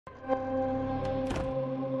Not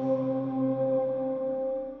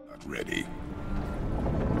ready.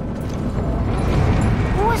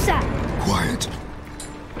 What was that? Quiet.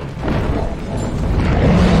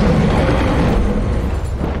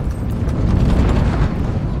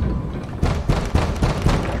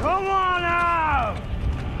 Come on out!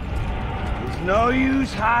 There's no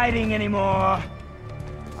use hiding anymore.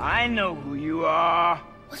 I know who you are.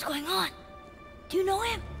 What's going on? Do you know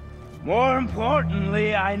him? More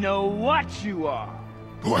importantly, I know what you are.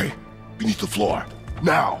 Boy, beneath the floor.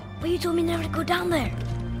 Now! But you told me never to go down there.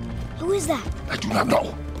 Who is that? I do not know.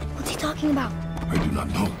 What's he talking about? I do not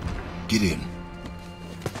know. Get in.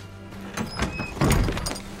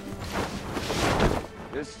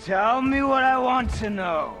 Just tell me what I want to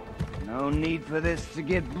know. No need for this to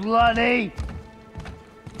get bloody.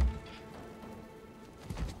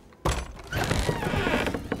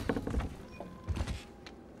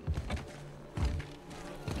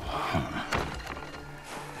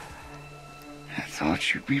 I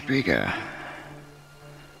thought you'd be bigger.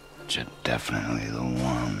 But you're definitely the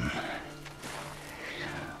one.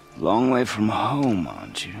 Long way from home,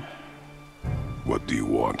 aren't you? What do you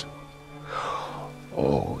want?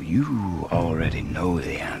 Oh, you already know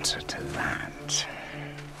the answer to that.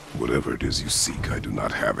 Whatever it is you seek, I do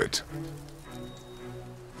not have it.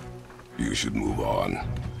 You should move on.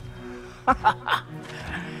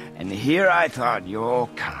 And here I thought your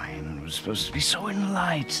kind was supposed to be so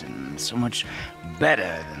enlightened, so much better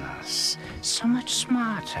than us, so much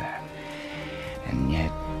smarter. And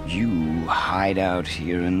yet you hide out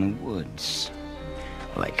here in the woods,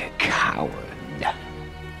 like a coward.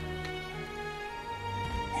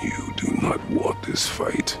 You do not want this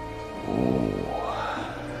fight. Oh,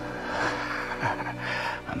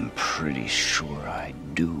 I'm pretty sure I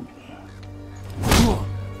do.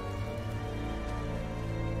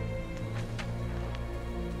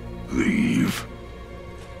 Leave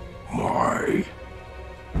my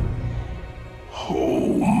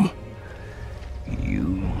home.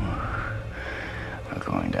 You are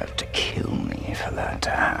going to have to kill me for that to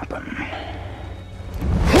happen.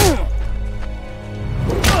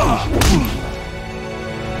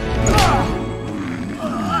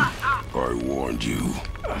 I warned you.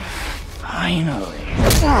 Finally.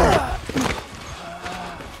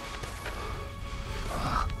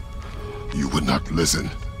 You would not listen.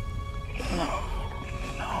 No.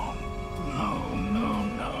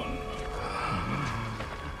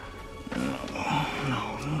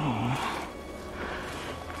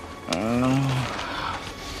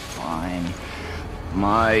 Fine.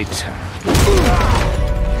 My turn.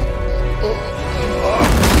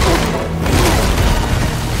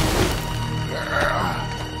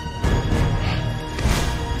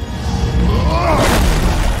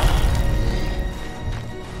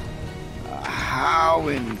 How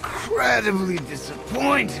incredibly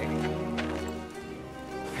disappointing.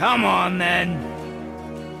 Come on, then.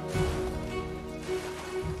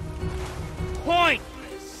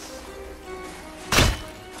 Pointless.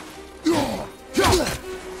 You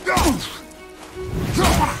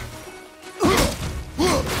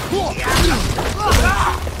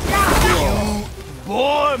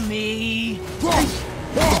bore me.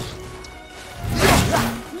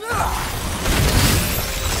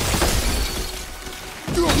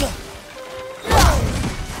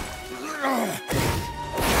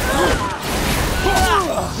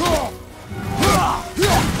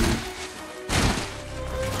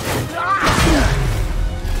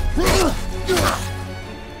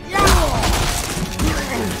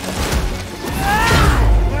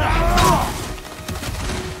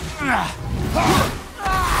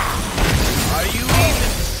 Are you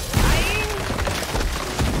even trying?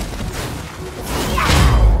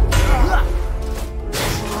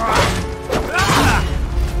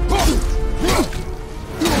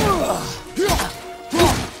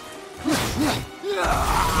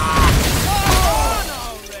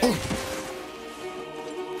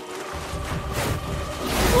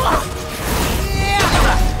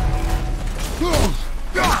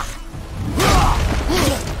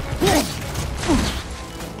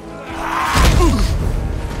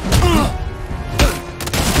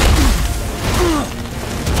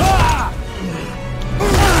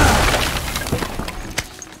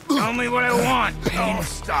 Tell me what I want. Pain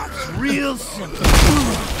stops real simple.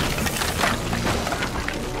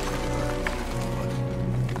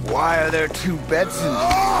 Why are there two beds in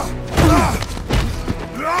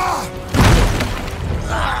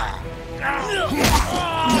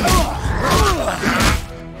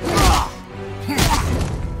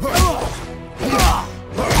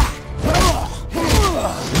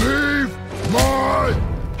Leave my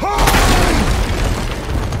home!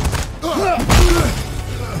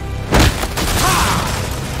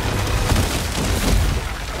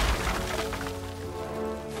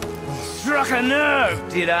 Struck a nerve,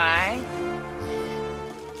 did I?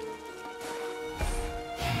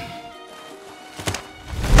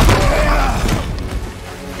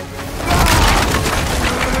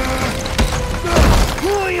 Who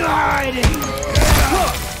are you hiding?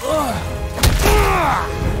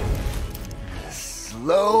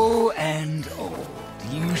 Slow and old.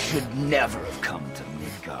 You should never have come to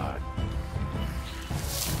Midgard.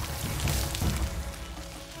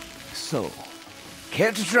 So,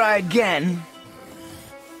 care to try again?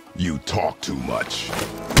 You talk too much.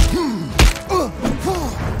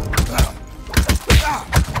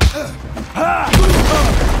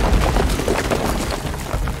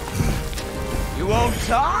 You won't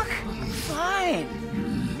talk? Fine.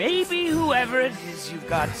 Maybe whoever it is you've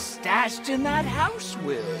got stashed in that house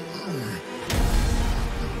will.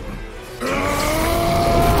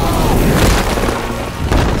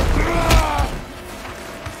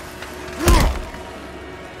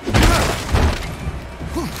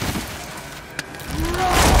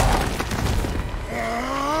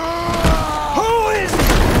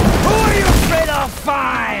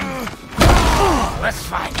 Fine! Let's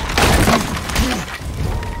find out.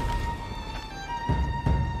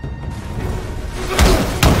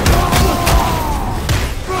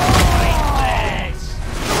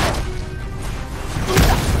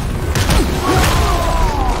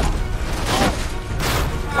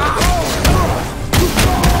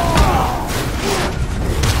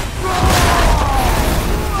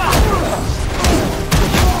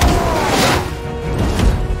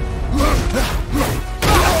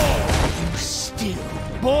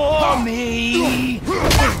 Bore me!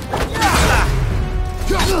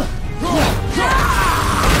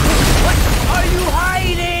 What are you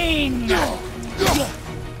hiding?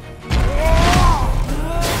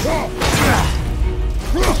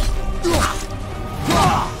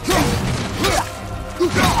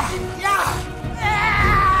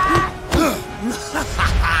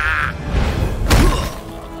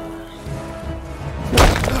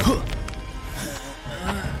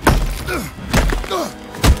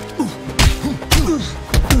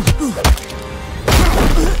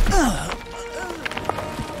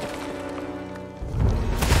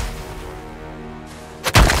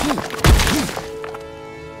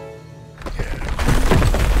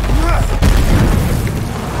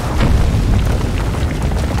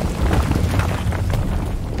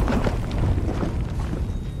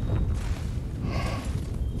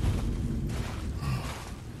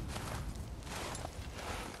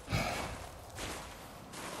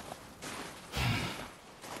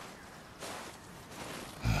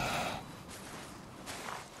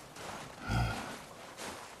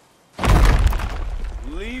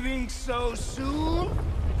 Leaving so soon?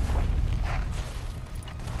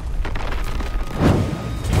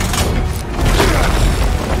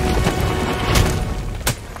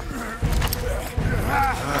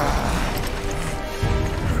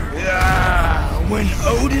 When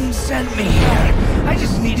Odin sent me here, I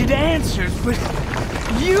just needed answers, but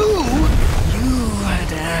you had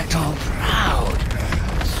to act all proud.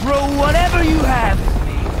 Throw whatever you have at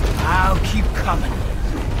me. I'll keep coming.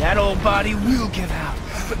 That old body will give out.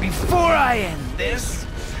 But before I end this,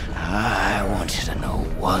 I want you to know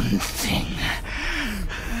one thing.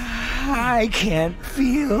 I can't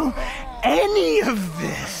feel any of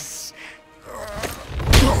this.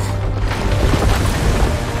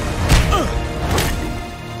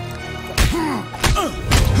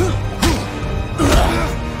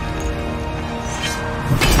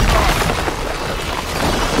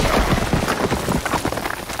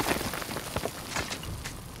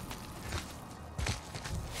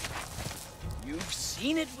 You've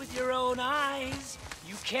seen it with your own eyes.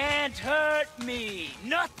 You can't hurt me.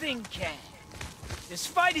 Nothing can. This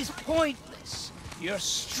fight is pointless. Your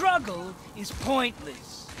struggle is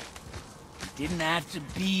pointless. It didn't have to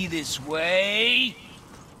be this way.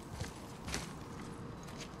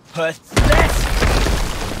 Pathetic!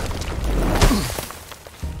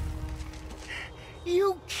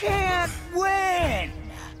 You can't win!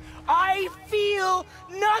 I feel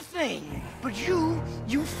nothing! But you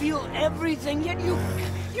feel everything, yet you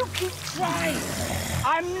keep trying.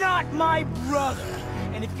 I'm not my brother,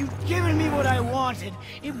 and if you'd given me what I wanted,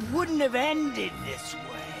 it wouldn't have ended this way.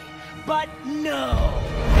 But no!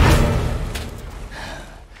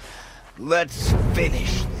 Let's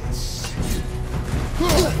finish this.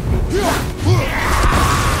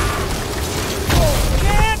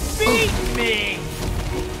 Can't beat me!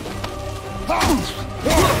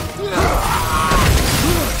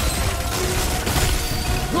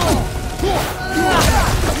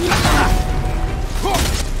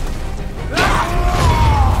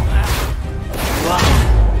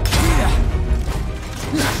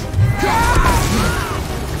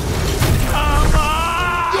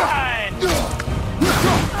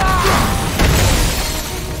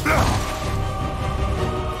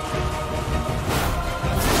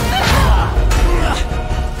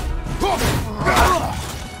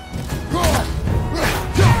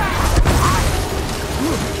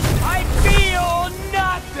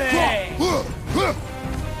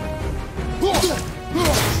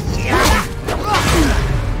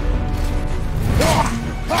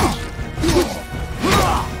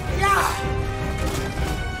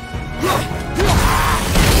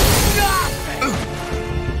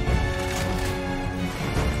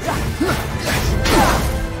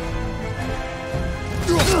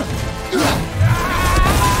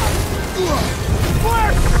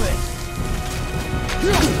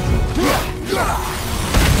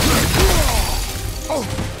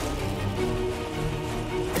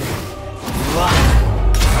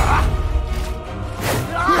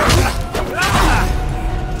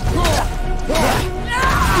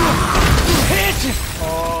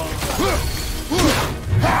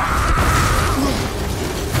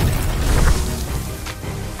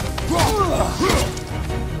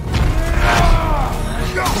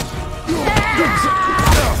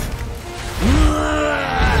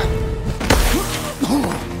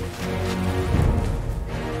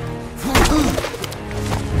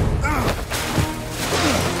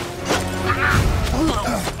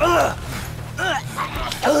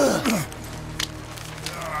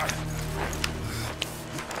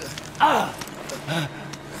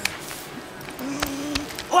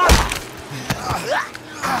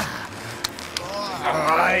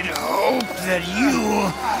 I'd hope that you,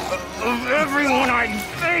 of everyone I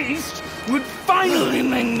faced, would finally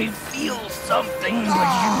make me feel something, but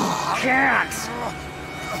you can't.